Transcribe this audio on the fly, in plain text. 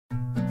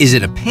Is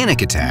it a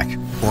panic attack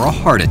or a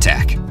heart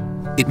attack?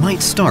 It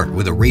might start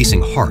with a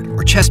racing heart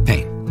or chest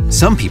pain.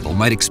 Some people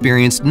might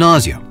experience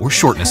nausea or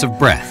shortness of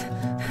breath.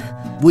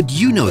 Would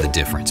you know the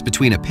difference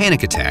between a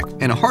panic attack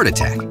and a heart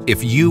attack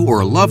if you or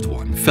a loved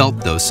one felt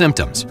those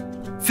symptoms?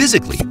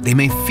 Physically, they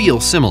may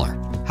feel similar.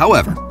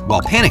 However,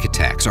 while panic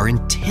attacks are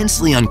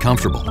intensely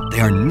uncomfortable,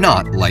 they are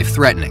not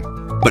life-threatening.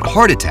 But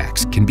heart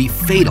attacks can be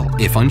fatal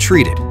if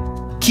untreated.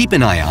 Keep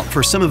an eye out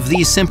for some of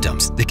these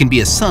symptoms that can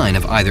be a sign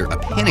of either a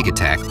panic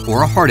attack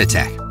or a heart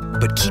attack.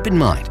 But keep in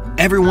mind,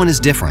 everyone is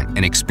different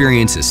and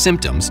experiences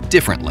symptoms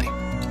differently.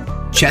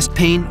 Chest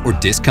pain or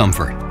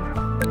discomfort,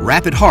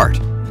 rapid heart,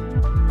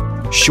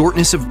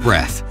 shortness of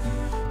breath,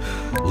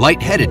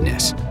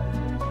 lightheadedness,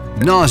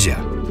 nausea,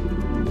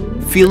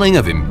 feeling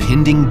of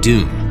impending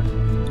doom,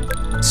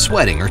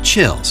 sweating or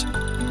chills.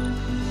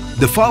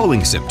 The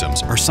following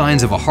symptoms are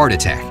signs of a heart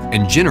attack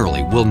and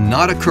generally will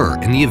not occur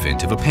in the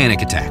event of a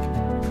panic attack.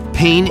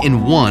 Pain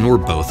in one or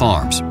both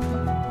arms,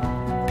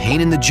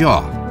 pain in the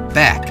jaw,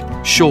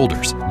 back,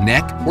 shoulders,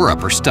 neck, or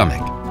upper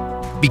stomach.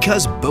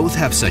 Because both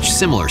have such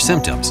similar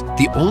symptoms,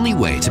 the only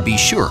way to be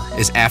sure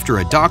is after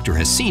a doctor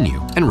has seen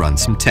you and run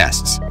some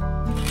tests.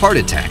 Heart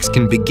attacks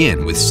can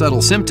begin with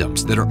subtle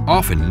symptoms that are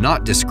often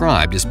not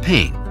described as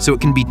pain, so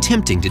it can be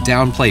tempting to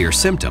downplay your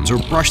symptoms or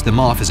brush them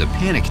off as a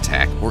panic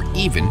attack or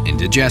even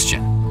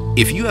indigestion.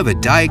 If you have a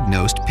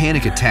diagnosed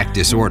panic attack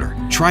disorder,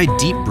 try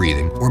deep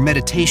breathing or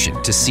meditation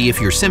to see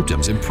if your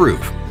symptoms improve,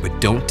 but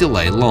don't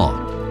delay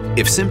long.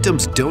 If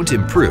symptoms don't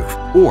improve,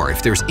 or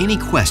if there's any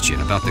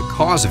question about the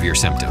cause of your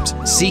symptoms,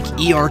 seek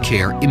ER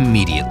care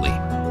immediately.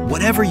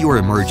 Whatever your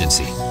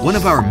emergency, one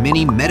of our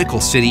many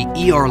Medical City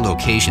ER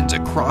locations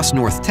across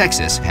North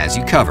Texas has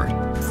you covered.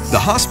 The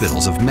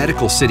hospitals of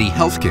Medical City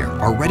Healthcare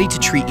are ready to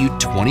treat you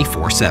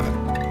 24/7.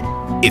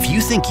 If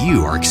you think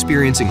you are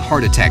experiencing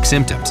heart attack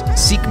symptoms,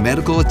 seek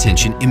medical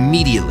attention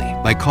immediately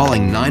by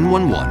calling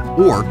 911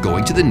 or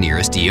going to the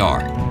nearest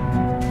ER.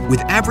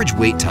 With average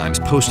wait times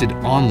posted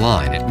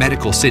online at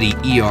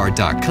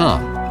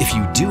medicalcityer.com, if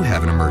you do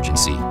have an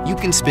emergency, you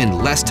can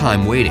spend less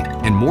time waiting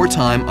and more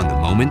time on the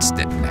moments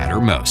that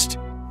matter most.